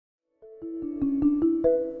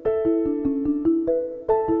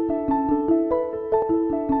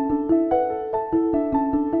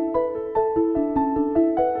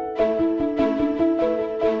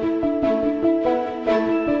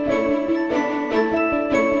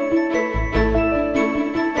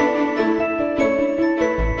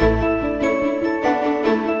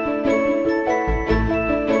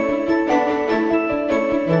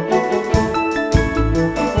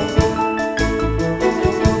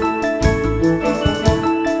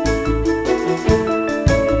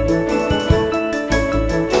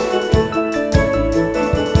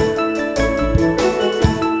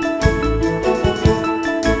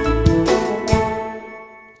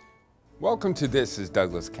Welcome to This is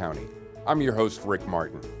Douglas County. I'm your host, Rick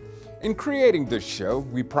Martin. In creating this show,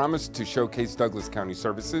 we promised to showcase Douglas County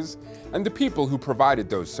services and the people who provided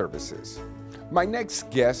those services. My next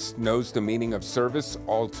guest knows the meaning of service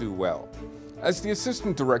all too well. As the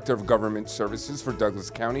Assistant Director of Government Services for Douglas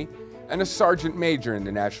County and a Sergeant Major in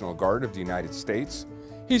the National Guard of the United States,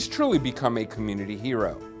 he's truly become a community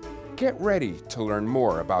hero. Get ready to learn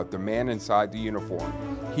more about the man inside the uniform,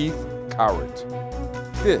 Heath Cowart.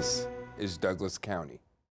 This is Douglas County.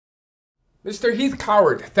 Mr. Heath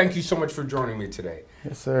Cowart, thank you so much for joining me today.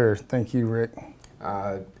 Yes, sir. Thank you, Rick.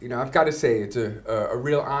 I've got to say it's a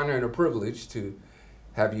real honor and a privilege to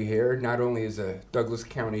have you here, not only as a Douglas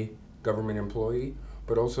County government employee,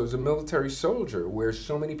 but also as a military soldier, where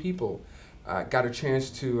so many people got a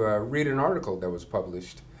chance to read an article that was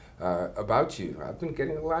published about you. I've been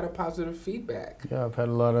getting a lot of positive feedback. Yeah, I've had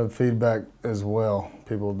a lot of feedback as well.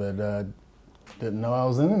 People that didn't know I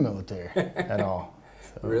was in the military at all.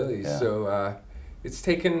 So, really? Yeah. So it's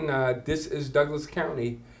taken This is Douglas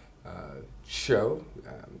County show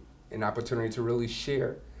an opportunity to really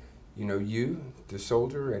share, you, the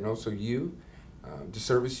soldier, and also you, the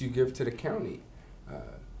service you give to the county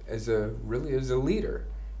as a leader.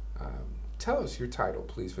 Tell us your title,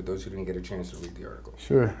 please, for those who didn't get a chance to read the article.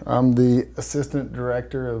 Sure. I'm the Assistant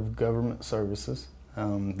Director of Government Services.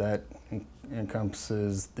 That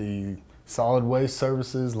encompasses the solid waste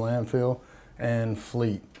services, landfill, and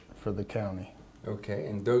fleet for the county. Okay,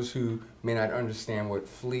 and those who may not understand what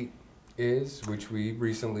fleet is, which we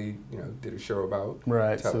recently, did a show about.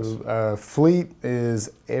 Right. So fleet is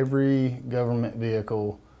every government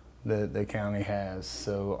vehicle that the county has.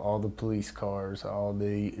 So all the police cars, all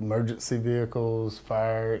the emergency vehicles,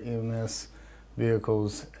 fire, EMS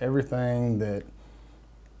vehicles, everything that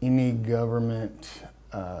any government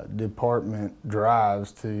department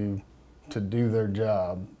drives to do their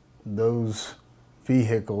job. Those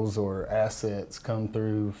vehicles or assets come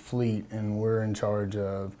through fleet, and we're in charge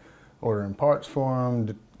of ordering parts for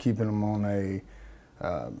them, keeping them on a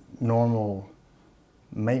normal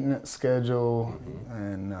maintenance schedule,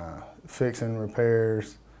 and fixing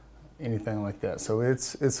repairs, anything like that. So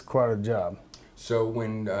it's quite a job. So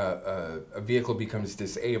when a vehicle becomes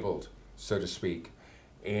disabled, so to speak,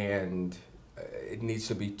 and it needs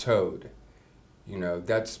to be towed,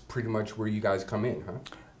 that's pretty much where you guys come in, huh?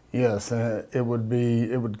 Yes, it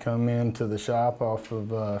would come into the shop off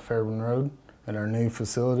of Fairburn Road at our new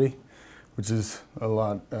facility, which is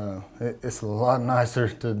it's a lot nicer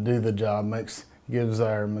to do the job. Gives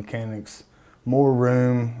our mechanics more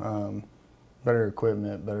room, better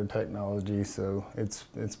equipment, better technology. So it's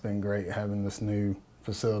been great having this new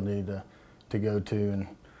facility to go to, and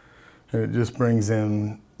it just brings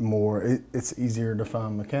in more. It's easier to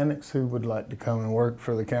find mechanics who would like to come and work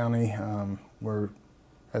for the county. We're,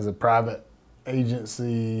 as a private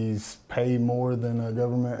agencies, pay more than a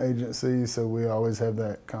government agency, so we always have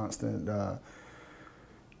that constant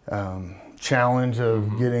challenge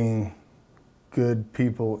of getting good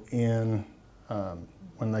people in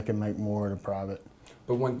when they can make more at a private.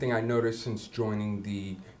 But one thing I noticed since joining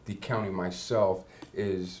the county myself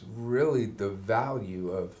is really the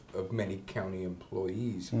value of many county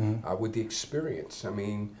employees with the experience. I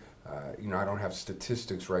mean, I don't have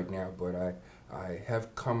statistics right now, but I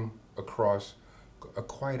have come across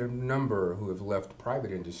quite a number who have left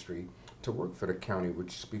private industry to work for the county,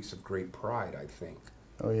 which speaks of great pride, I think.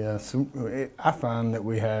 Oh yeah, so I find that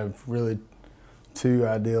we have really two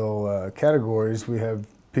ideal categories. We have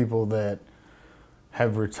people that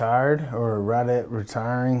have retired or are right at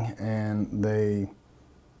retiring, and they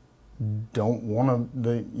don't want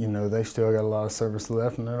to, they still got a lot of service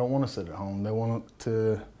left, and they don't want to sit at home. They want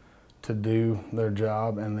to do their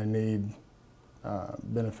job, and they need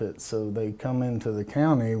benefits. So they come into the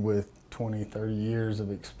county with 20, 30 years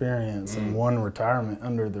of experience and one retirement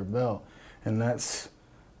under their belt. And that's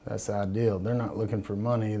that's ideal. They're not looking for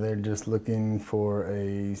money. They're just looking for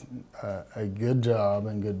a good job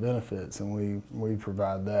and good benefits, and we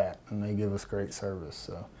provide that, and they give us great service.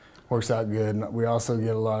 So works out good. We also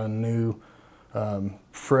get a lot of new,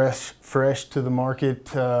 fresh to the market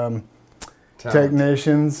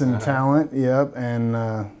technicians and talent. Yep,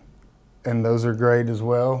 and those are great as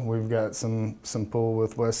well. We've got some pull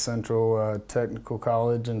with West Central Technical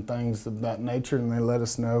College and things of that nature, and they let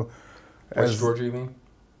us know. West Georgia, you mean?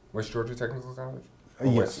 West Georgia Technical College?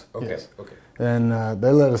 Yes. West? Okay. Yes. Okay. And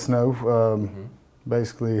they let us know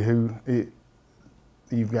basically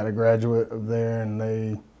you've got a graduate of there,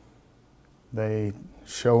 and they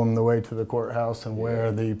show them the way to the courthouse and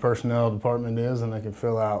where the personnel department is, and they can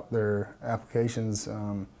fill out their applications.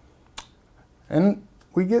 And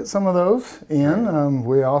we get some of those in.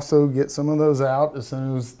 We also get some of those out as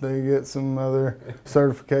soon as they get some other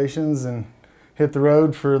certifications and hit the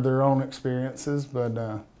road for their own experiences.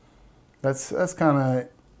 But that's kind of,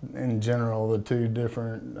 in general, the two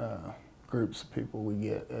different groups of people we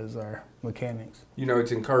get as our mechanics. You know,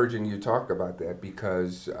 it's encouraging you talk about that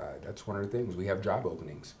because that's one of the things. We have job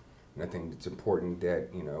openings. And I think it's important that,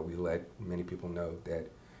 you know, we let many people know that,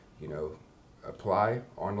 you know, apply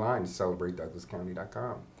online to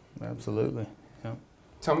celebratedouglascounty.com. Absolutely, yeah.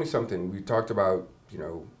 Tell me something. We talked about, you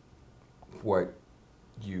know, what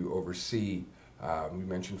you oversee. We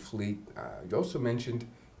mentioned fleet. You also mentioned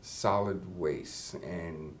solid waste,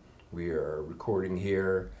 and we are recording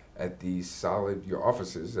here at your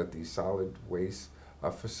offices at the solid waste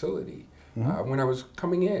facility. When I was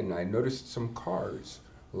coming in, I noticed some cars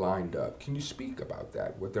lined up. Can you speak about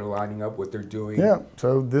that? What they're lining up, what they're doing? Yeah,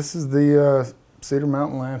 so this is the Cedar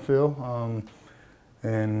Mountain landfill,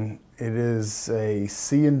 and it is a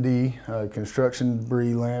C&D construction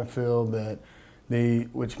debris landfill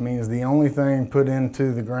which means the only thing put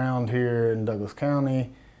into the ground here in Douglas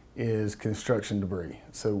County is construction debris.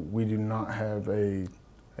 So we do not have a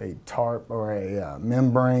tarp or a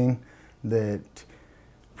membrane that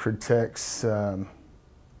protects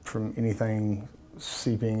from anything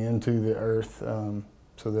seeping into the earth,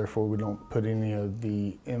 so therefore we don't put any of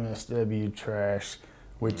the MSW trash,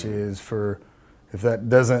 which is for, if that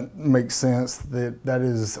doesn't make sense, that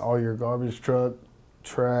is all your garbage truck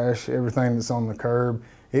trash, everything that's on the curb.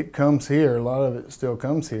 It comes here, a lot of it still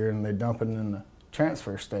comes here, and they dump it in the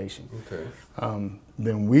transfer station. Okay.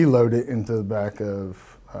 Then we load it into the back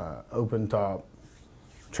of open top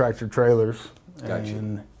tractor trailers. Gotcha.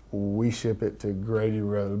 And we ship it to Grady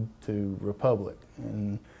Road to Republic.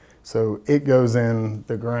 And so it goes in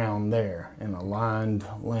the ground there in a lined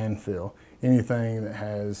landfill. Anything that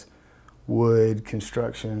has wood,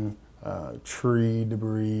 construction, tree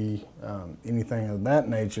debris, anything of that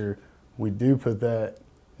nature, we do put that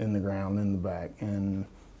in the ground in the back. And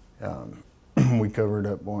we cover it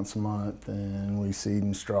up once a month, and we seed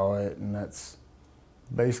and straw it, and that's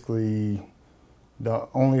basically the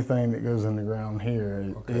only thing that goes in the ground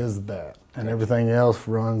here is that, and everything else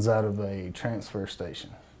runs out of a transfer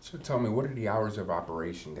station. So tell me, what are the hours of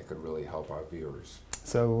operation that could really help our viewers?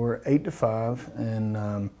 So we're 8 to 5,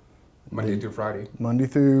 and Monday through Friday? Monday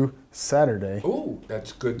through Saturday. Oh,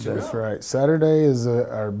 that's good to know. That's right. Saturday is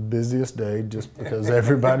our busiest day just because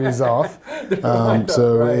everybody's off.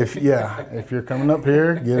 So right. if you're coming up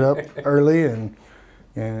here, get up early and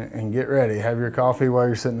get ready. Have your coffee while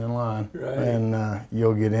you're sitting in line, right. And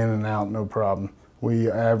you'll get in and out no problem.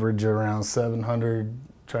 We average around 700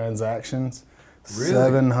 transactions, really?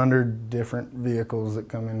 700 different vehicles that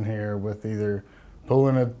come in here with either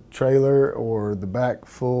pulling a trailer or the back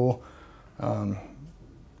full.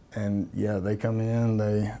 And yeah, they come in,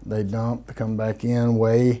 they dump, they come back in,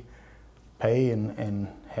 weigh, pay, and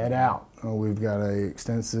head out. We've got an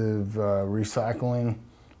extensive recycling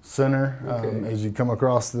center as you come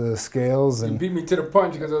across the scales. And you beat me to the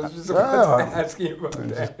punch because I was just about to ask you about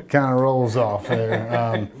that. It kind of rolls off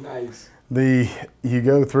there. Nice. You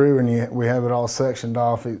go through and we have it all sectioned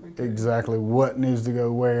off exactly what needs to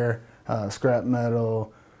go where. Scrap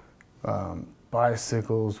metal,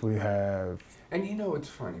 bicycles we have. And you know, it's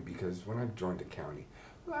funny because when I joined the county,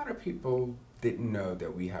 a lot of people didn't know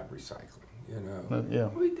that we have recycling, you know. Yeah.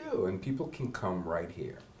 We do, and people can come right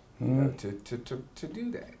here, you know, to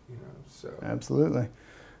do that, you know, so. Absolutely.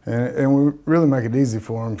 And we really make it easy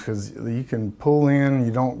for them because you can pull in,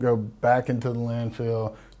 you don't go back into the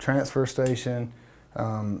landfill, transfer station.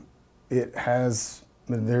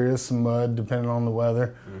 There is some mud depending on the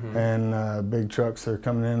weather, and big trucks are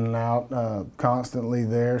coming in and out constantly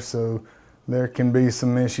there, so there can be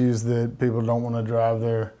some issues that people don't want to drive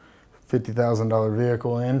their $50,000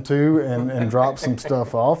 vehicle into and drop some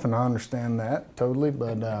stuff off, and I understand that totally,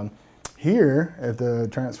 but here at the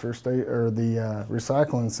transfer state or the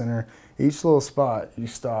recycling center, each little spot you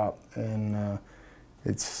stop and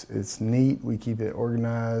it's neat. We keep it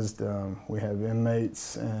organized. We have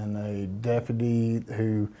inmates and a deputy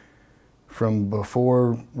who, from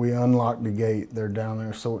before we unlock the gate, they're down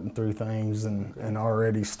there sorting through things and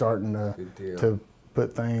already starting to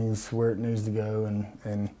put things where it needs to go,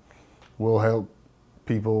 and we'll help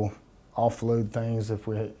people offload things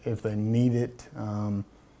if they need it.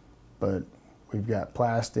 But we've got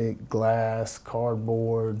plastic, glass,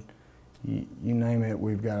 cardboard, you name it,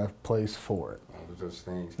 we've got a place for it. All of those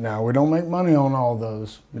things. Now, we don't make money on all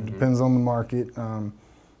those. It depends on the market,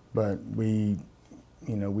 but we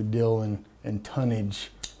deal in tonnage,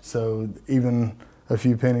 so even a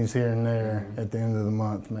few pennies here and there at the end of the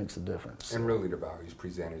month makes a difference. And really the value is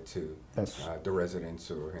presented to the residents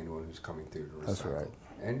or anyone who's coming through to recycle. That's right.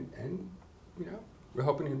 And we're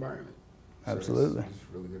helping the environment. So Absolutely. It's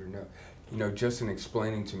really good to know. Just in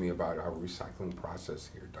explaining to me about our recycling process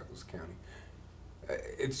here at Douglas County,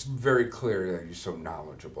 it's very clear that you're so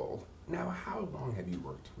knowledgeable. Now, how long have you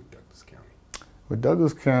worked with Douglas County? With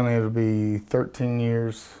Douglas County, it'll be 13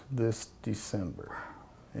 years this December.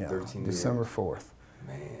 Wow. Yeah, 13 December years. 4th.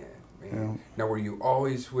 Man. Yeah. Now, were you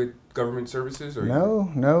always with government services? Or No.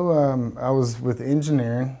 I was with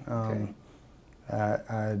engineering. Okay.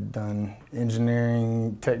 I'd done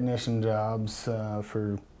engineering technician jobs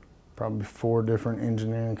for probably 4 different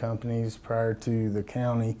engineering companies prior to the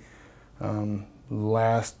county.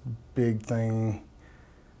 Last big thing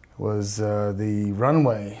was the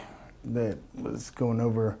runway that was going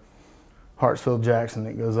over Hartsfield-Jackson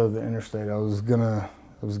that goes over the interstate. I was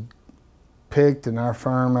picked, and our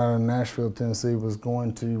firm out of Nashville, Tennessee was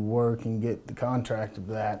going to work and get the contract of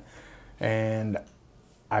that, and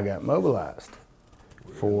I got mobilized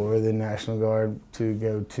for the National Guard to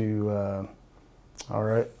go to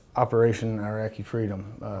our Operation Iraqi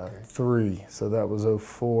Freedom 3. So that was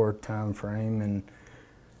 04 time frame, and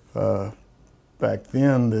back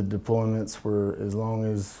then the deployments were as long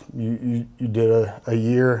as you did a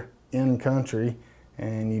year in country,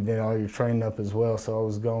 and you did all your training up as well. So I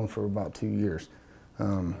was gone for about 2 years.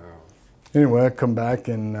 Anyway, I come back,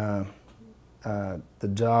 and the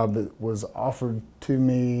job that was offered to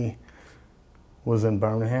me was in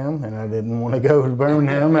Birmingham, and I didn't want to go to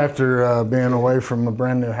Birmingham after being away from a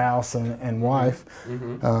brand new house and wife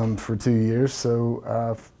for 2 years.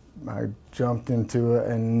 So I jumped into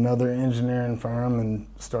another engineering firm and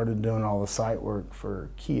started doing all the site work for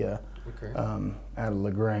Kia out of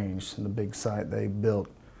LaGrange, the big site they built,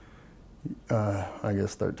 I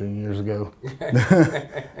guess 13 years ago.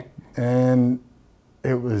 And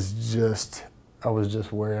it was just, I was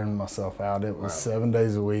just wearing myself out. It was 7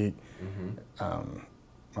 days a week.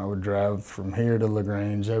 I would drive from here to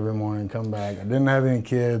LaGrange every morning, come back. I didn't have any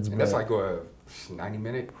kids. And that's like a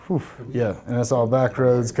 90-minute? Yeah, and it's all back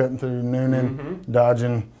roads, cutting through Noonan,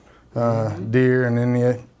 dodging deer and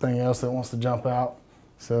anything else that wants to jump out.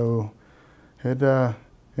 So it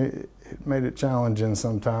made it challenging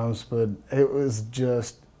sometimes, but it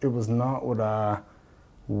was not what I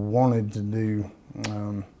wanted to do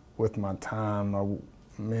with my time.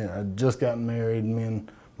 I'd just gotten married, and me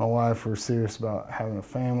and my wife were serious about having a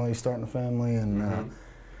family, starting a family, and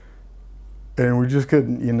we just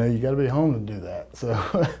couldn't, you got to be home to do that. So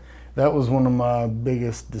that was one of my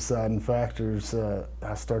biggest deciding factors.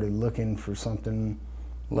 I started looking for something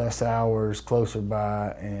less hours, closer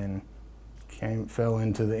by, and fell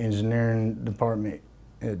into the engineering department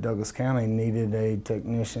at Douglas County. Needed a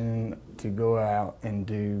technician to go out and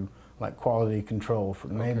do like quality control for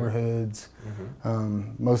neighborhoods.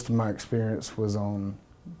 Most of my experience was on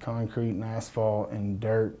concrete and asphalt and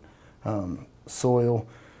dirt, soil.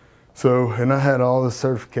 So, and I had all the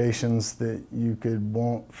certifications that you could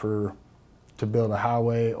want to build a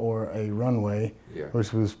highway or a runway,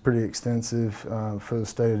 which was pretty extensive for the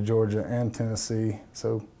state of Georgia and Tennessee.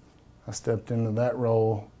 So I stepped into that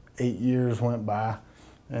role. 8 years went by,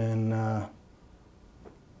 and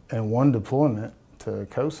one deployment to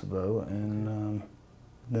Kosovo, and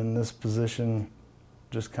then this position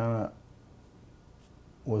just kind of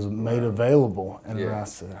was made available, and I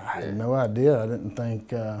said, I had no idea. I didn't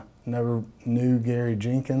think, never knew Gary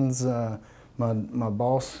Jenkins, my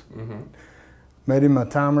boss. Met him a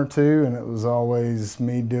time or two, and it was always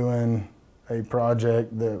me doing a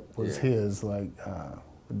project that was his. Like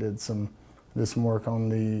we did some work on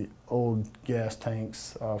the old gas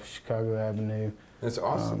tanks off Chicago Avenue. That's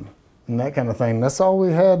awesome. And that kind of thing. That's all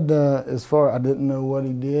we had as far. I didn't know what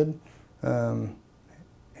he did.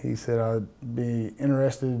 He said I'd be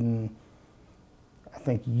interested in, I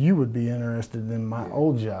think you would be interested in my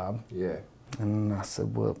old job. And I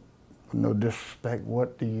said, well, no disrespect,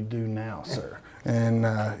 what do you do now, sir? And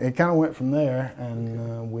it kind of went from there,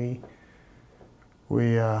 and we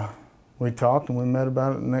talked and we met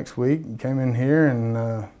about it the next week and came in here, and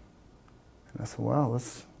I said, wow,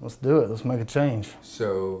 let's do it. Let's make a change.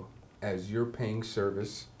 So as you're paying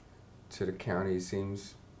service to the county, it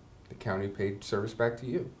seems the county paid service back to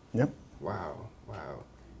you. Yep. Wow, wow.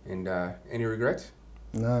 And any regrets?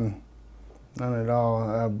 None at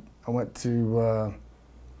all. I went to,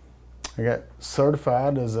 I got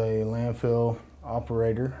certified as a landfill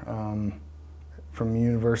operator from the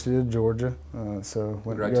University of Georgia. So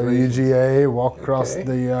went to go to UGA, walk across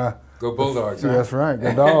the... Go Bulldogs, huh? That's right,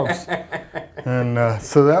 go Dogs. And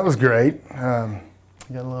so that was great. Got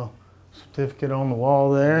a little certificate on the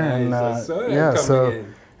wall there. Nice. And yeah, so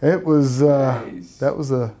in. it was, Nice. that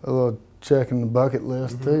was a little check in the bucket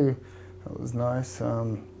list too. That was nice.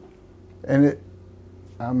 And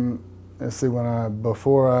let's see, when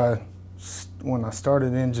I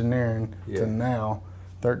started engineering to now,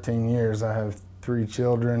 13 years, I have 3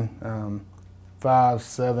 children, 5,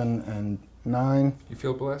 7, and 9. You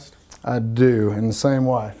feel blessed? I do, and the same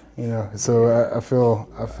wife, you know. So I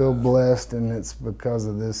feel blessed, and it's because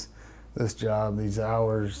of this job, these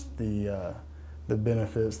hours, the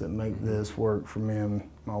benefits that make this work for me and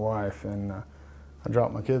my wife. And I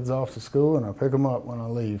drop my kids off to school, and I pick them up when I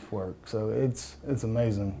leave work. So it's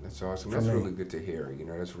amazing. That's awesome. That's really good to hear. You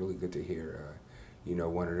know, that's really good to hear. You know,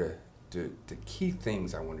 one of the key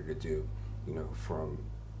things I wanted to do, you know, from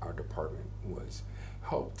our department was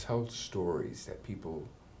help tell stories that people,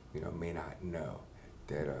 you know, may not know,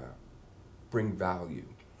 that bring value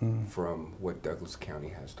from what Douglas County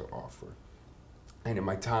has to offer. And in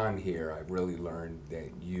my time here, I really learned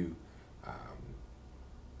that you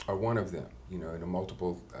are one of them, you know, in the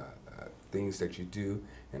multiple things that you do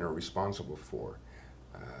and are responsible for.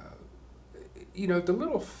 You know, the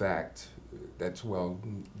little fact that's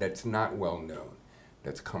not well known,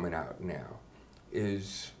 that's coming out now,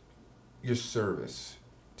 is your service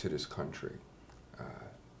to this country,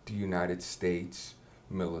 the United States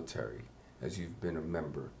military, as you've been a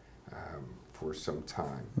member for some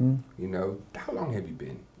time. You know, how long have you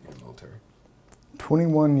been in the military?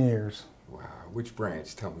 21 years. Wow. Which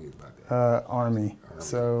branch? Tell me about that. Army.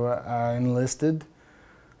 So I enlisted,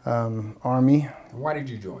 Army. Why did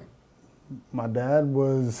you join? My dad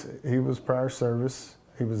was prior service.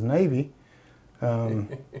 He was Navy. I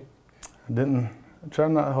try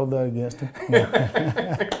not to hold that against him.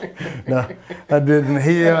 No, I didn't.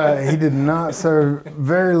 He did not serve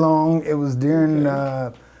very long. It was during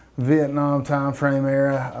Vietnam time frame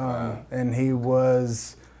era, and he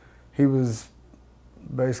was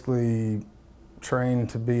basically trained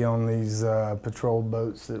to be on these patrol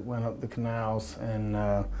boats that went up the canals, and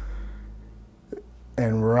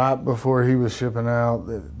right before he was shipping out,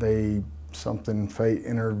 fate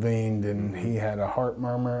intervened, and he had a heart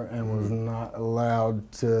murmur and was not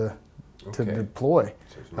allowed to deploy.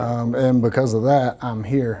 And because of that, I'm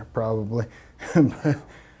here probably.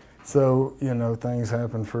 So, you know, things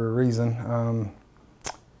happen for a reason.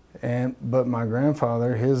 But my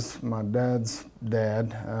grandfather, my dad's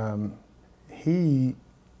dad, he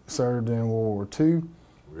served in World War II.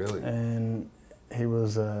 Really? And he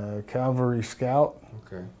was a cavalry scout.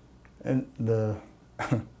 Okay. And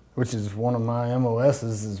which is one of my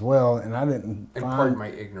MOSs as well, and I didn't And pardon my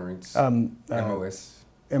ignorance. MOS?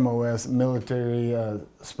 MOS, military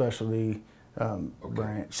specialty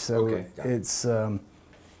branch. So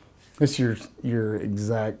it's your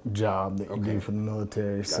exact job that you do for the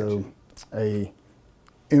military. Gotcha. So a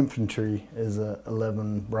infantry is a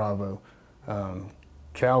 11 Bravo.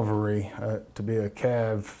 Cavalry, to be a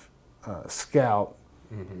Cav scout,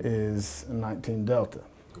 is a 19 Delta.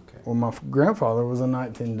 Okay. Well, my grandfather was a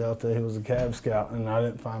 19 Delta. He was a Cav scout, and I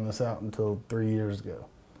didn't find this out until 3 years ago.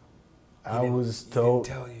 I was told.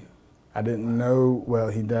 He didn't tell you? I didn't know. Well,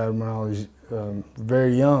 he died when I was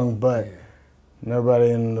very young, but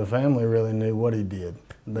nobody in the family really knew what he did.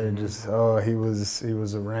 They just, he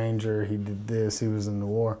was a ranger. He did this. He was in the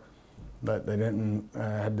war, but they didn't. I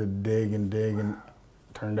had to dig, and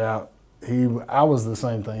turned out I was the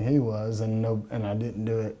same thing he was, and I didn't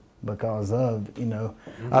do it because of, you know,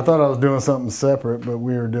 I thought I was doing something separate, but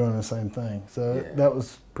we were doing the same thing. So that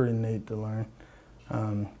was pretty neat to learn.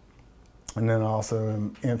 And then also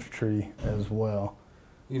in infantry as well.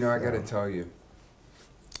 You know, I got to tell you,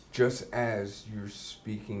 just as you're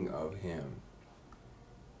speaking of him,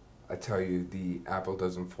 I tell you, the apple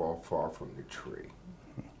doesn't fall far from the tree.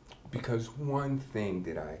 Because one thing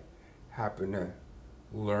that I happened to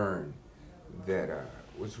learn that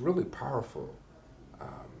was really powerful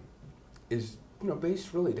is, you know,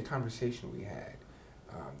 based really the conversation we had.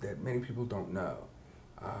 that many people don't know.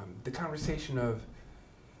 The conversation of,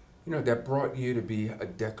 that brought you to be a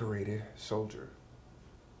decorated soldier,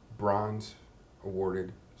 bronze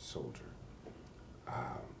awarded soldier.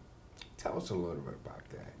 Tell us a little bit about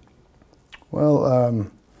that.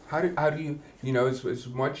 Well, how do you, as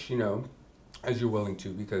much, as you're willing to,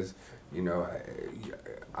 because,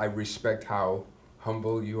 I respect how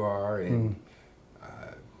humble you are, and,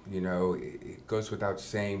 it goes without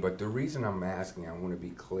saying, but the reason I'm asking, I want to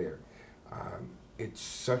be clear. It's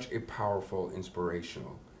such a powerful,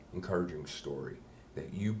 inspirational, encouraging story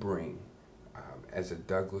that you bring as a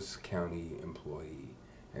Douglas County employee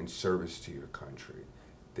and service to your country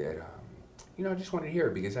that, I just want to hear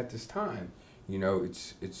it, because at this time,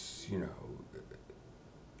 it's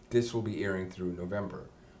this will be airing through November,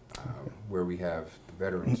 where we have the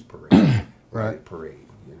Veterans Parade, Right. Parade,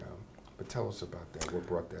 But tell us about that. What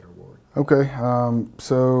brought that award? Okay,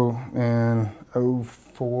 so in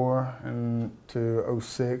 '04 and to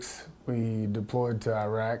 '06, we deployed to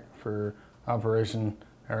Iraq for Operation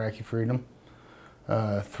Iraqi Freedom.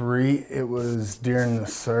 3, it was during the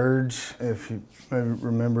surge. If you maybe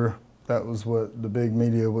remember, that was what the big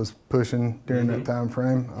media was pushing during that time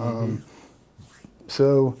frame.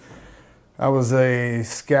 So I was a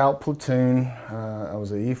scout platoon. I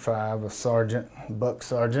was a E5, a sergeant, buck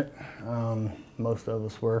sergeant. Most of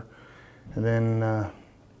us were. And then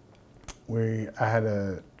I had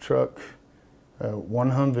a truck,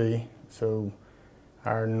 one Humvee. So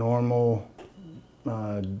our normal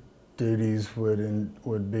duties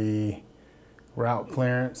would be route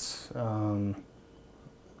clearance.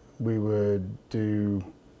 We would do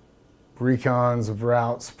recons of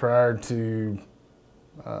routes prior to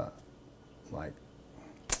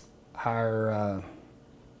hire,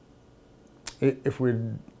 if we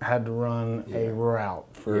had to run a route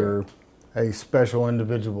for a special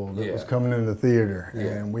individual that was coming in the theater,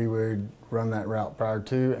 and we would run that route prior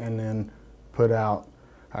to, and then put out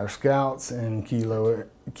our scouts in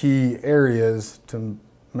key areas to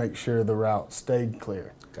make sure the route stayed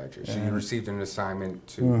clear. Gotcha. So you received an assignment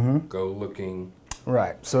to go looking.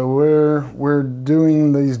 Right. So we're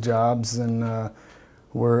doing these jobs, and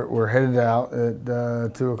we're headed out at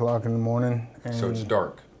 2 o'clock in the morning. And So it's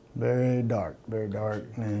dark. Very dark,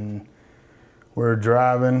 and we're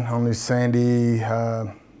driving on these sandy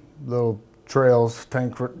little trails,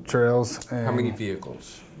 tank trails. And how many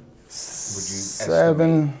vehicles would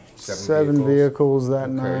you seven vehicles that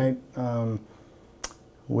Okay. night.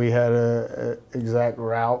 We had a exact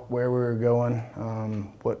route where we were going,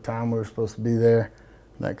 what time we were supposed to be there,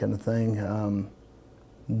 that kind of thing.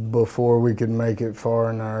 Before we could make it far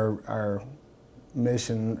in our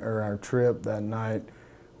mission or our trip that night,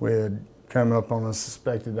 we had come up on a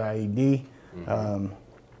suspected IED.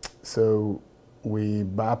 So we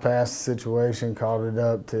bypassed the situation, called it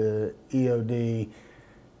up to EOD,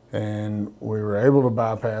 and we were able to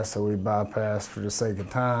bypass, so we bypassed for the sake of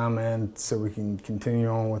time and so we can continue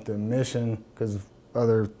on with the mission, because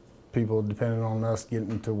other people depended on us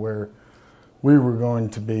getting to where we were going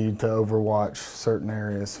to be to overwatch certain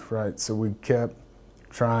areas, right? So we kept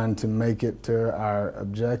trying to make it to our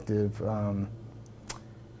objective.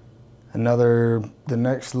 The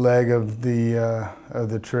next leg of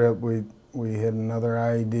the trip, we hit another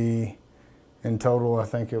IED. In total, I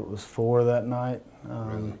think it was 4 that night.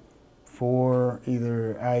 Really? 4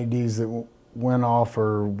 either IEDs that went off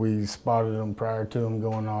or we spotted them prior to them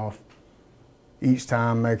going off, each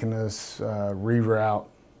time making us reroute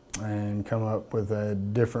and come up with a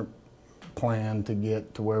different plan to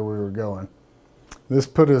get to where we were going. This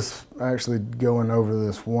put us actually going over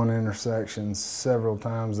this one intersection several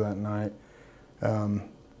times that night.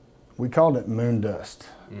 We called it moon dust.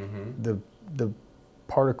 The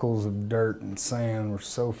particles of dirt and sand were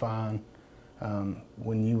so fine.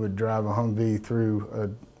 When you would drive a Humvee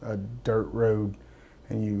through a dirt road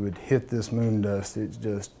and you would hit this moon dust,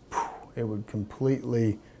 it would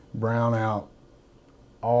completely brown out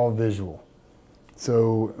all visual.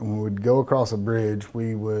 So when we would go across a bridge,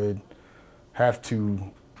 we would have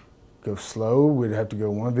to go slow. We'd have to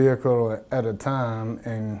go one vehicle at a time,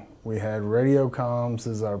 and we had radio comms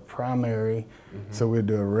as our primary. So we'd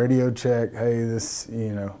do a radio check. Hey, this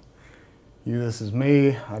is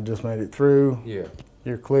me. I just made it through. Yeah.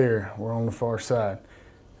 You're clear. We're on the far side.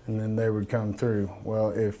 And then they would come through.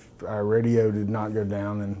 Well, if our radio did not go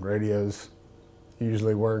down, and radios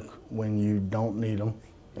usually work when you don't need them,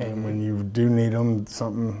 and when you do need them,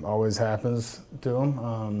 something always happens to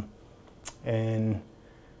them. And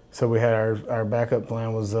so we had our backup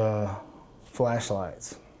plan was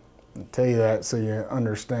flashlights. I'll tell you that so you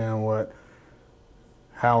understand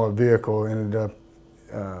how a vehicle ended up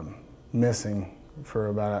missing for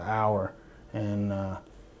about an hour, and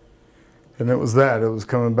it was that. It was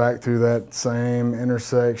coming back through that same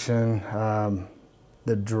intersection.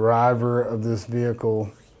 The driver of this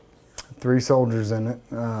vehicle, 3 soldiers in it.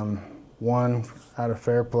 One out of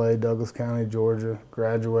Fairplay, Douglas County, Georgia,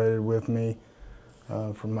 graduated with me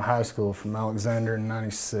from my high school, from Alexander in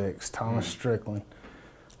 '96, Thomas Strickland.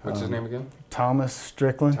 What's his name again? Thomas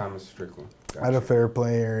Strickland. Thomas Strickland. Gotcha. Out of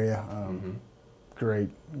Fairplay area. Great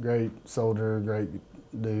soldier, great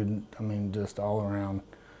dude. I mean, just all around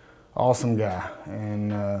awesome guy.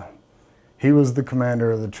 And he was the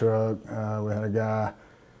commander of the truck. We had a guy,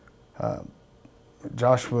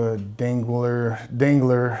 Joshua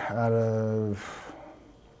Dingler out of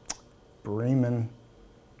Bremen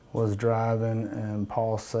was driving, and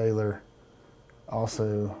Paul Saylor,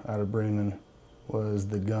 also out of Bremen, was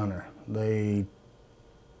the gunner. They,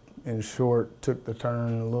 in short, took the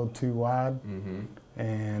turn a little too wide,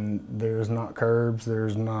 and there's not curbs,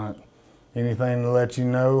 there's not anything to let you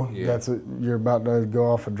know you're about to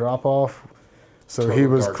go off a drop-off. So he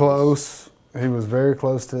was close. He was very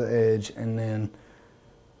close to the edge, and then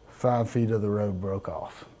 5 feet of the road broke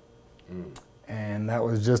off. And that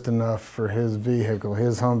was just enough for his vehicle,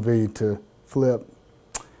 his Humvee, to flip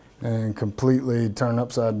and completely turn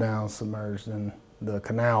upside down, submerged in the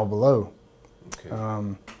canal below.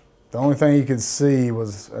 Okay. The only thing you could see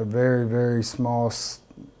was a very, very small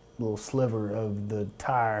little sliver of the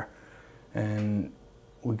tire, and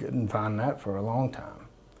we couldn't find that for a long time.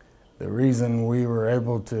 The reason we were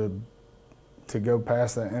able to go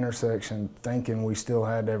past that intersection thinking we still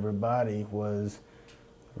had everybody was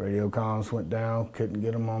radio comms went down, couldn't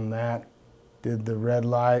get them on that, did the red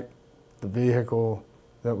light. The vehicle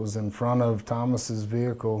that was in front of Thomas's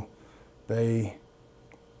vehicle, they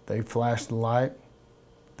flashed the light.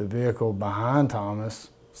 The vehicle behind Thomas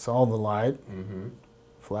saw the light,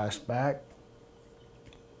 flashed back.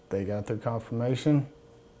 They got their confirmation.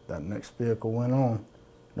 That next vehicle went on.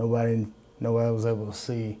 Nobody was able to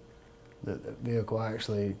see that the vehicle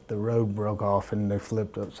actually, the road broke off and they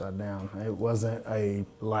flipped upside down. It wasn't a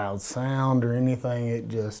loud sound or anything, it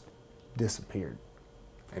just disappeared.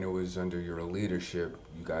 And it was under your leadership,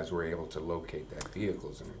 you guys were able to locate that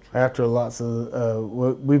vehicles in the truck. After lots of, I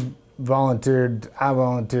volunteered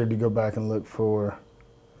to go back and look for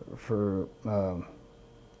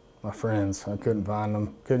my friends. I couldn't find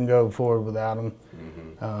them, couldn't go forward without them.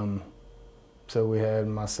 So we had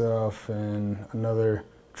myself and another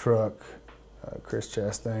truck, Chris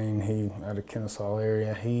Chastain, he out of Kennesaw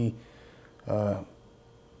area.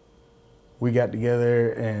 We got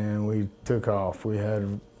together and we took off. We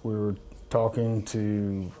were talking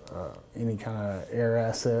to any kind of air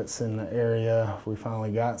assets in the area. We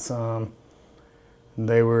finally got some.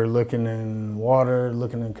 They were looking in water,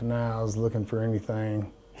 looking in canals, looking for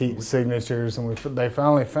anything, heat signatures, and they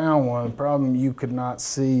finally found one. The problem, you could not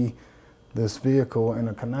see this vehicle in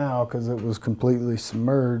a canal because it was completely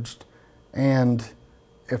submerged, and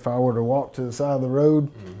if I were to walk to the side of the road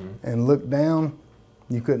and look down,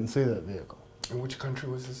 you couldn't see that vehicle. And which country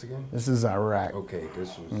was this again? This is Iraq. Okay,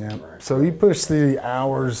 this was Iraq. So you push the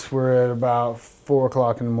hours, we're at about 4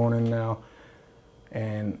 o'clock in the morning now,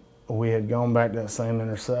 and we had gone back to that same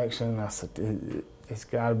intersection. I said, it's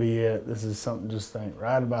gotta be it. This is something just ain't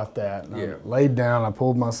right about that. And I laid down, I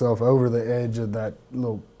pulled myself over the edge of that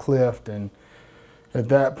little cliff, and at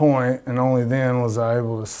that point, and only then, was I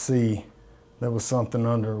able to see there was something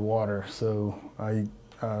underwater. So I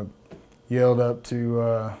yelled up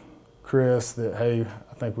to Chris that, hey,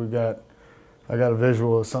 I think I got a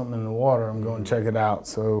visual of something in the water. I'm going to check it out.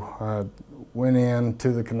 So I went in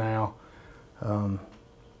to the canal. I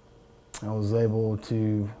was able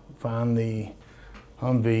to find the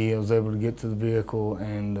Humvee. I was able to get to the vehicle,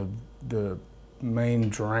 and the main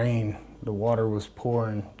drain, the water was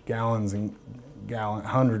pouring gallons and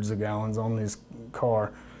hundreds of gallons on this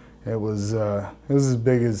car. It was as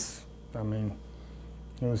big as, I mean,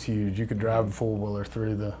 it was huge. You could drive a four-wheeler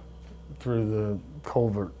through the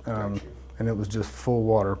culvert, and it was just full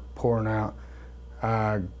water pouring out.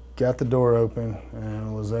 I got the door open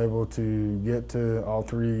and was able to get to all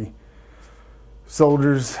 3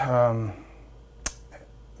 soldiers. All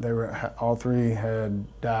 3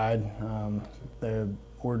 had died. They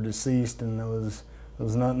were deceased, and there was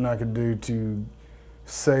nothing I could do to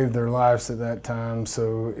save their lives at that time.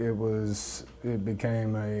 So it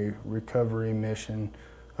became a recovery mission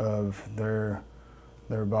of their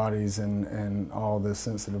bodies and all the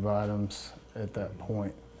sensitive items at that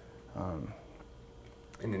point.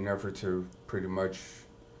 In an effort to pretty much,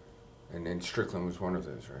 and then Strickland was one of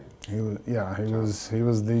those, right? He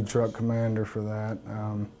was the truck commander for that.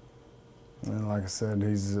 And like I said,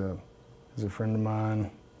 he's He's a friend of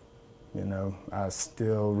mine. You know, I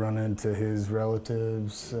still run into his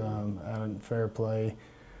relatives out at Fairplay,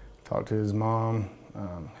 talk to his mom.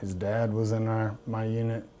 His dad was in my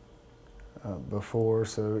unit before,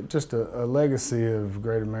 so just a legacy of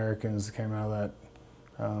great Americans came out of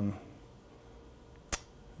that,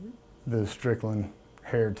 the Strickland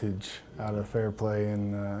heritage out of Fairplay,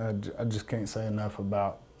 and I just can't say enough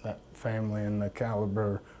about that family and the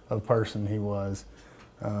caliber of person he was.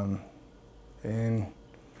 And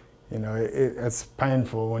you know, it's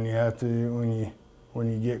painful when you have to, when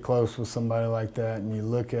you get close with somebody like that and you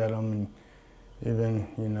look at them, and even,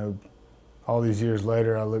 you know, all these years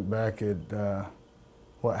later, I look back at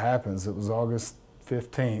what happens. It was August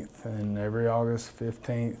 15th, and every August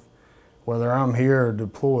 15th, whether I'm here or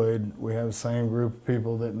deployed, we have the same group of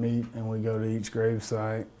people that meet and we go to each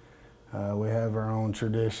gravesite. We have our own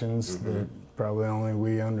traditions that probably only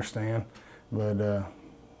we understand, but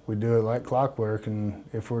we do it like clockwork. And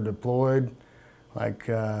if we're deployed, like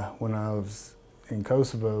when I was in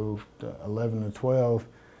Kosovo, 11 to 12,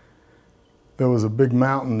 there was a big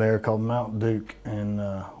mountain there called Mount Duke, and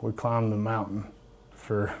we climbed the mountain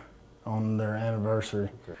on their anniversary.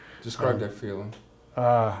 Okay. Describe that feeling.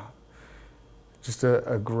 Just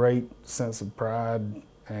a great sense of pride,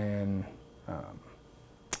 and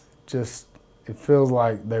just it feels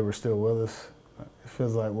like they were still with us. It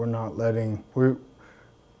feels like we're not letting,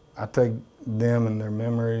 I take them and their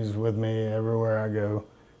memories with me everywhere I go,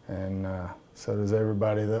 and so does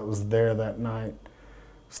everybody that was there that night.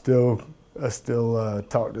 I still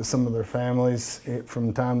talk to some of their families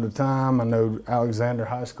from time to time. I know Alexander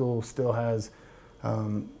High School still has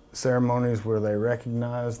ceremonies where they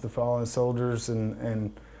recognize the fallen soldiers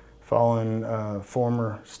and fallen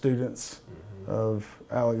former students of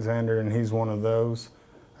Alexander, and he's one of those.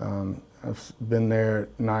 I've been there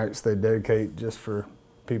at nights they dedicate just for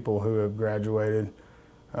people who have graduated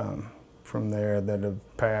from there that have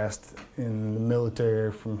passed in the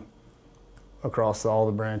military from across all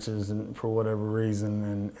the branches and for whatever reason.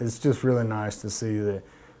 And it's just really nice to see that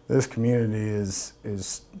this community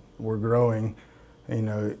we're growing. You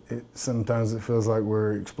know, sometimes it feels like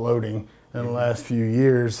we're exploding in the last few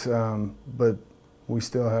years, but we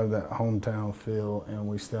still have that hometown feel, and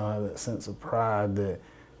we still have that sense of pride that,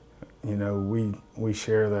 you know, we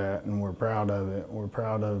share that, and we're proud of it. We're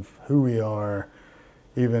proud of who we are,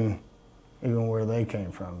 even where they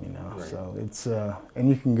came from, you know. Right. So it's and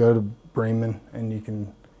you can go to Bremen and you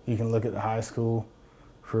can look at the high school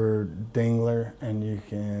for Dingler, and you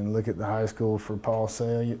can look at the high school for Paul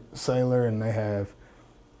Saylor, and they have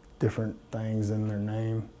different things in their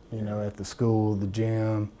name, you know, at the school, the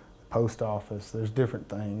gym, the post office. There's different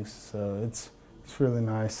things, so it's really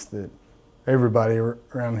nice that everybody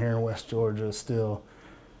around here in West Georgia still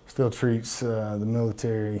treats the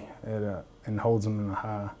military and holds them in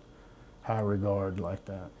a high regard like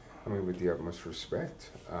that. I mean, with the utmost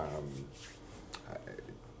respect.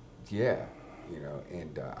 Yeah, you know,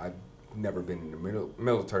 and I've never been in the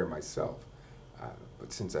military myself,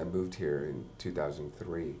 but since I moved here in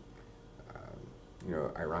 2003, you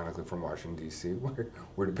know, ironically from Washington, D.C.,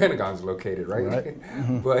 where the Pentagon's located, right?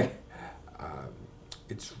 But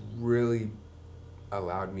it's really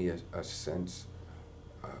allowed me a sense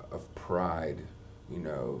of pride, you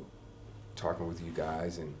know, talking with you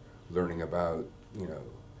guys and learning about, you know,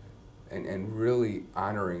 and really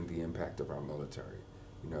honoring the impact of our military,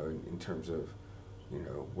 you know, in terms of, you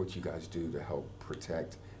know, what you guys do to help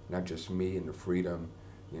protect not just me and the freedom,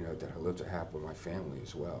 you know, that I live to have with my family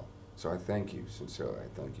as well. So I thank you, sincerely,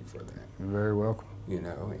 I thank you for that. You're very welcome. You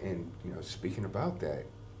know, and, you know, speaking about that,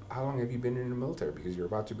 how long have you been in the military? Because you're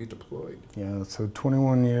about to be deployed. Yeah, so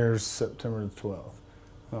 21 years, September the 12th.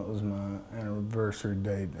 That was my anniversary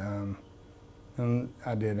date. And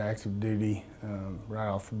I did active duty right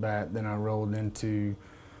off the bat. Then I rolled into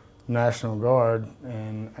National Guard,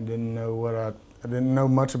 and I didn't know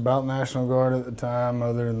much about National Guard at the time,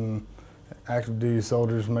 other than active duty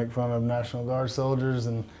soldiers make fun of National Guard soldiers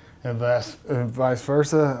and vice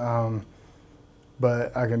versa.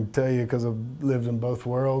 But I can tell you, because I've lived in both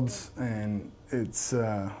worlds, and it's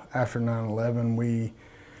after 9/11,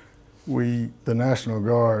 the National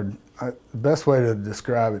Guard, the best way to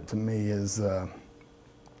describe it to me is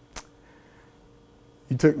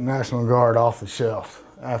you took the National Guard off the shelf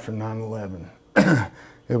after 9/11.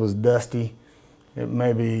 It was dusty. It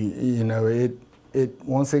maybe, you know,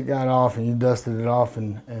 once it got off and you dusted it off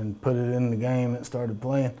and put it in the game that started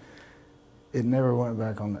playing, it never went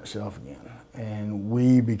back on that shelf again. And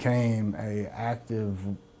we became an active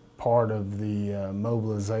part of the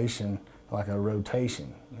mobilization, like a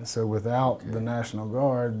rotation. And so without the National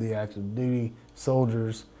Guard, the active duty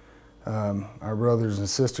soldiers our brothers and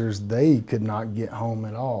sisters, they could not get home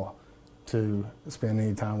at all to spend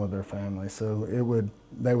any time with their family. So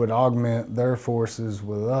they would augment their forces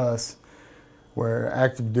with us, where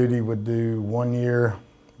active duty would do 1 year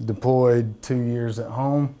deployed, 2 years at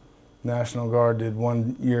home. National Guard did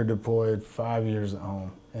 1 year deployed, 5 years at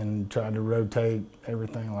home, and tried to rotate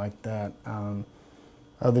everything like that.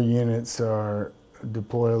 Other units are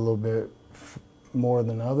deploy a little bit more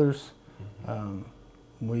than others. I'm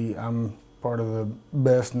part of the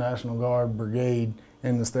best National Guard brigade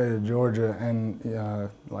in the state of Georgia, and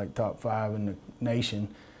like top 5 in the nation,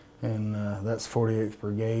 and that's 48th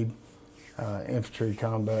Brigade Infantry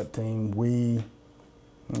Combat Team. We're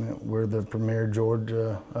the premier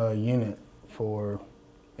Georgia unit for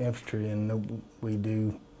infantry, and we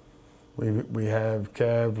have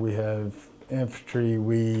cav, we have infantry.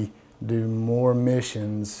 We do more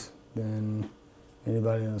missions than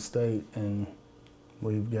anybody in the state, and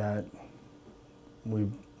we've got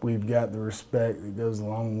the respect that goes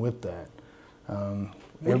along with that.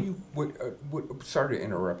 Sorry to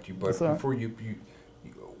interrupt you, but before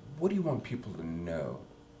what do you want people to know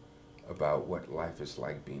about what life is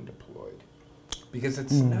like being deployed? Because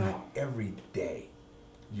it's not every day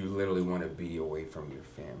you literally want to be away from your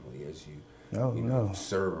family as you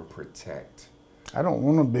serve and protect. I don't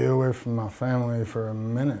want to be away from my family for a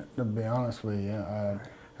minute, to be honest with you.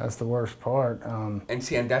 That's the worst part. And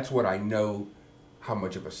that's what I know, how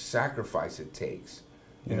much of a sacrifice it takes,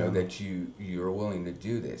 you know, that you're willing to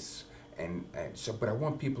do this. And so, but I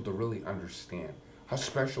want people to really understand how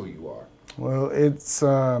special you are. Well, it's,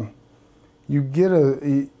 you get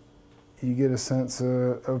a sense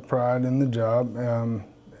of pride in the job.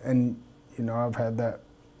 And, you know, I've had that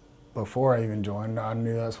before I even joined. I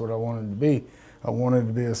knew that's what I wanted to be. I wanted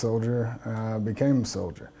to be a soldier, and I became a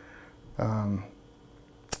soldier.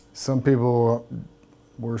 Some people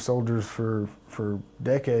were soldiers for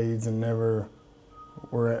decades and never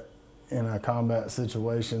were in a combat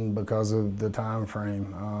situation because of the time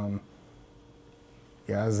frame.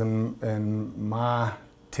 Guys in my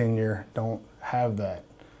tenure don't have that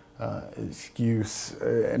excuse,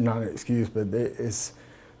 not excuse, but it's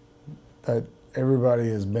that everybody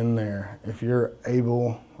has been there. If you're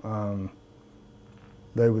able,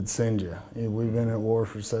 they would send you. We've been at war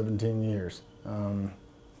for 17 years.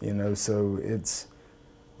 You know, so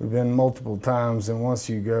we've been multiple times, and once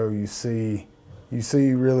you go, you see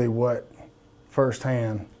really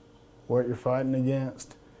firsthand what you're fighting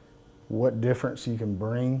against, what difference you can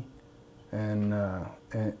bring, and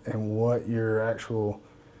what your actual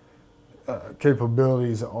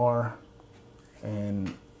capabilities are.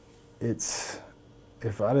 And if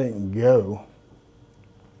I didn't go,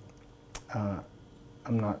 I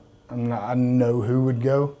know who would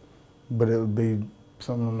go, but it would be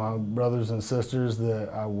some of my brothers and sisters that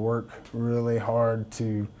I work really hard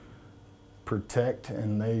to protect,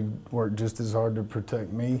 and they work just as hard to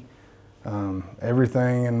protect me.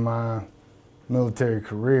 Everything in my military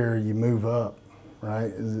career, you move up,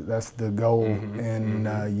 right? That's the goal. And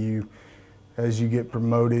as you get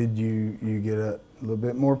promoted, you get a little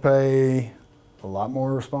bit more pay, a lot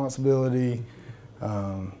more responsibility,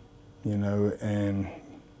 you know, and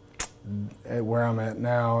at where I'm at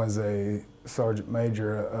now as a sergeant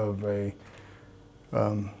major of a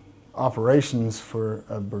operations for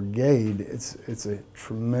a brigade, it's a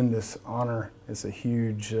tremendous honor. It's a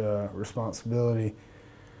huge responsibility.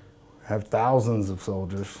 I have thousands of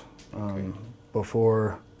soldiers.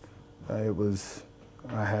 Before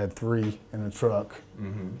I had 3 in a truck.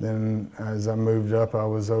 Then as I moved up, I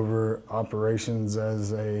was over operations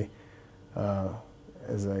as a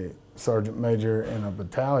sergeant major in a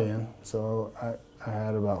battalion. So I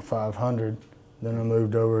had about 500. Then I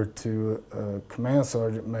moved over to a command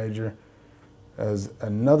sergeant major as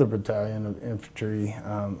another battalion of infantry.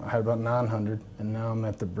 I had about 900, and now I'm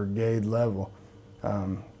at the brigade level.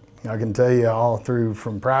 I can tell you all through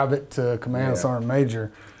from private to command sergeant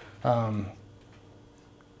major,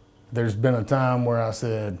 there's been a time where I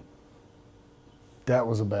said, that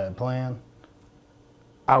was a bad plan.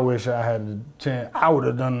 I wish I had a chance. I would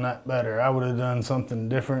have done that better. I would have done something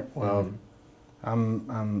different. Well,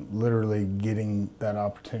 I'm literally getting that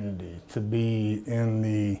opportunity to be in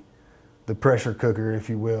the pressure cooker, if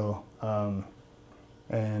you will,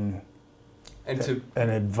 and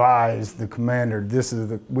advise the commander.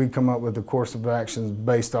 We come up with the course of actions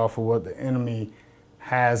based off of what the enemy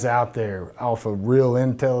has out there, off of real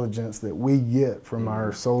intelligence that we get from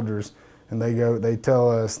our soldiers, and they tell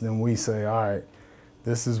us, then we say, all right,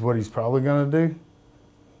 this is what he's probably going to do.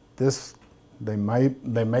 They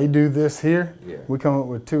may do this here. We come up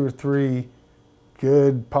with 2 or 3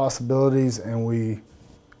 good possibilities, and we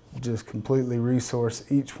just completely resource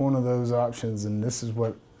each one of those options, and this is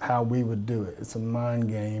how we would do it. It's a mind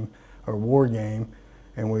game or war game,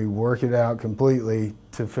 and we work it out completely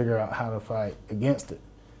to figure out how to fight against it.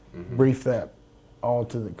 Mm-hmm. Brief that all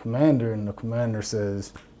to the commander, and the commander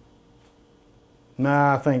says,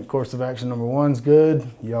 nah, I think course of action number 1's good,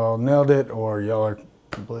 y'all nailed it, or y'all are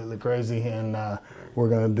completely crazy and we're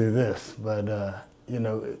gonna do this. But you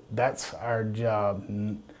know, that's our job,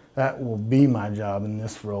 and that will be my job in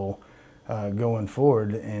this role going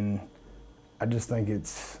forward. And I just think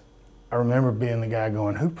I remember being the guy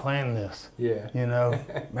going, who planned this? Yeah. You know,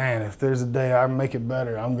 man, if there's a day I make it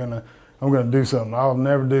better, I'm gonna do something. I'll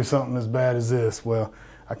never do something as bad as this. Well,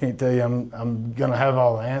 I can't tell you I'm gonna have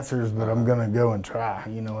all the answers, but I'm gonna go and try.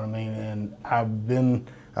 You know what I mean? And I've been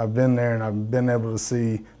there, and I've been able to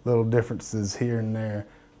see little differences here and there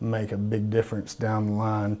make a big difference down the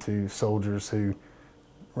line to soldiers who,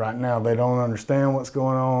 right now, they don't understand what's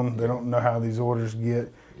going on. They don't know how these orders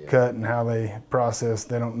get cut and how they process.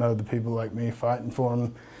 They don't know the people like me fighting for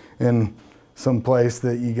them in some place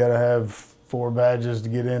that you got to have 4 badges to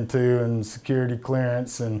get into and security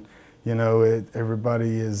clearance, and you know,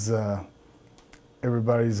 everybody's about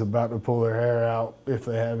to pull their hair out if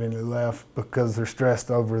they have any left, because they're stressed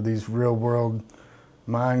over these real world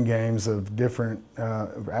mind games of different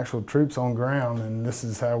actual troops on ground, and this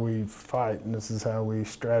is how we fight, and this is how we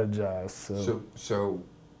strategize. So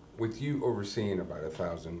with you overseeing about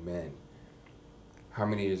 1,000 men, how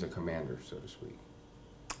many is a commander, so to speak?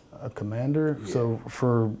 A commander? Yeah. So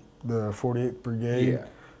for the 48th Brigade, yeah.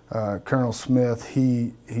 Colonel Smith,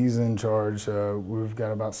 he's in charge. We've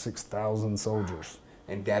got about 6,000 soldiers.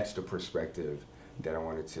 And that's the perspective that I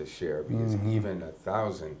wanted to share, because even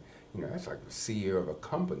 1,000, you know, that's like the CEO of a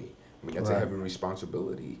company. I mean, that's a heavy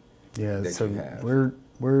responsibility. Yeah, that so you have. we're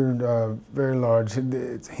very large.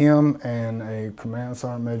 It's him and a Command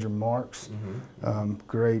Sergeant Major Marks,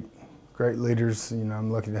 great leaders. You know,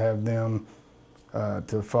 I'm lucky to have them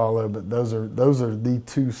to follow. But those are the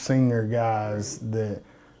 2 senior guys that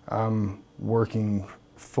I'm working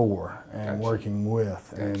for and working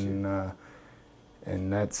with, and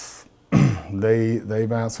that's they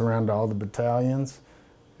bounce around to all the battalions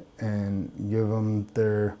and give them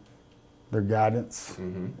their guidance,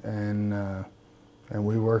 and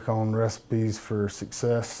we work on recipes for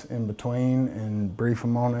success in between and brief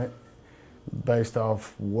them on it based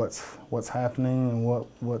off what's happening and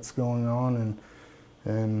what's going on,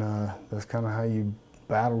 and that's kind of how you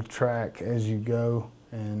battle track as you go.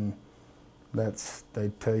 And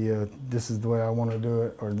they tell you, this is the way I want to do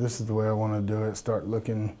it, or this is the way I want to do it.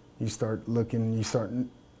 You start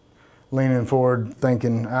leaning forward,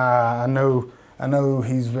 thinking, I know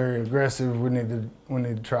he's very aggressive. We need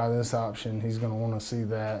to try this option. He's going to want to see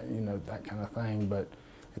that, you know, that kind of thing. But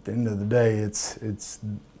at the end of the day, it's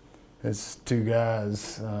 2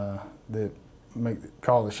 guys that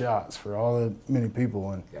call the shots for all the many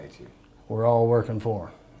people, and we're all working for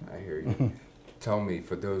them. I hear you. Tell me,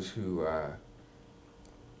 for those who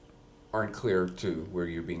aren't clear to where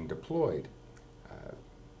you're being deployed,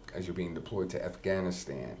 as you're being deployed to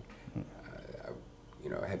Afghanistan, you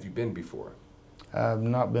know, have you been before? I've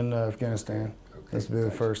not been to Afghanistan. Okay. This will be the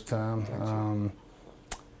first time.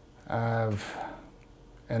 And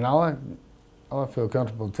all I feel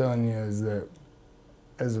comfortable telling you is that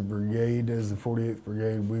as a brigade, as the 48th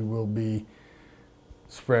Brigade, we will be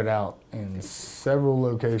spread out in several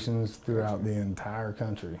locations throughout the entire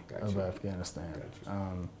country of Afghanistan.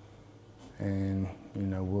 And you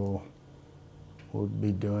know, we'll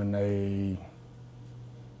be doing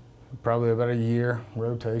probably about a year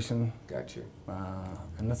rotation.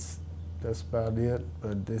 And that's about it.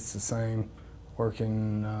 But it's the same,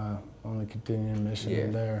 working on the continuing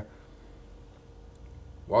mission there.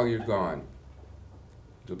 While you're gone,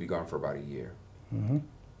 you'll be gone for about a year.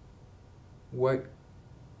 What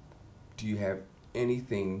do you have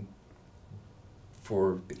anything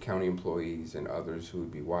for the county employees and others who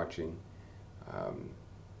would be watching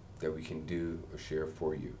that we can do or share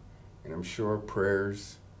for you? And I'm sure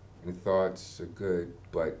prayers and thoughts are good,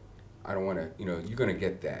 but I don't want to, you know, you're going to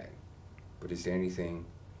get that. But is there anything?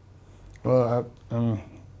 Well, I'm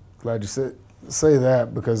glad you say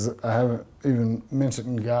that, because I haven't even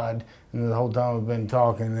mentioned God, and the whole time I've been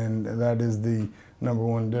talking, and that is the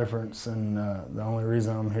 #1 difference, and the only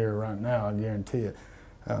reason I'm here right now, I guarantee it.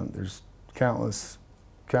 There's countless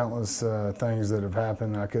things that have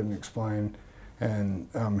happened I couldn't explain, and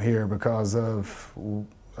I'm here because of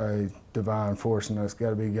a divine force, and that's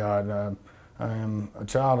got to be God. I am a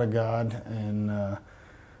child of God, and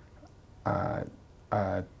I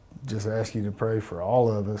just ask you to pray for all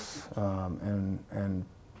of us, and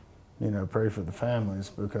pray for the families,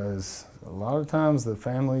 because a lot of times the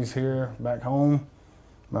families here back home,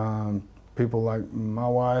 people like my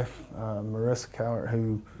wife, Marissa Cowart,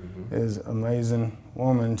 who is an amazing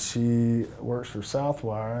woman. She works for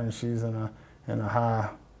Southwire, and she's in a high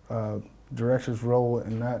director's role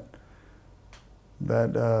in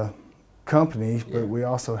that company. But we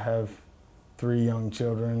also have 3 young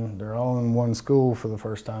children. They're all in one school for the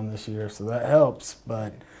first time this year, so that helps.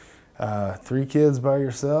 But 3 kids by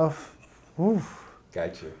yourself, whew.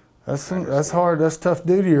 Got you. That's hard. That's tough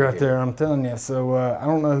duty right there, I'm telling you. So I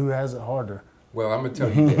don't know who has it harder. Well, I'm going to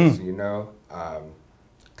tell you this,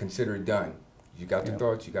 consider it done. You got the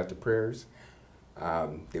thoughts, you got the prayers.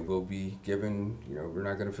 They will be given, we're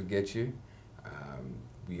not going to forget you.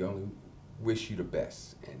 We only wish you the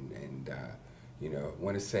best. And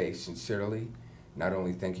want to say sincerely, not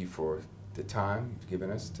only thank you for the time you've given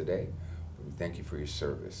us today, but we thank you for your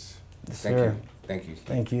service. Yes, Thank sir. you. Thank you.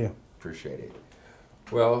 Thank you. Appreciate it.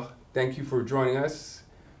 Well, thank you for joining us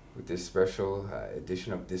with this special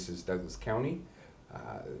edition of This is Douglas County.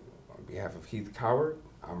 On behalf of Heath Cowart,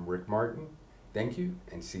 I'm Rick Martin. Thank you,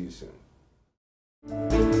 and see you soon.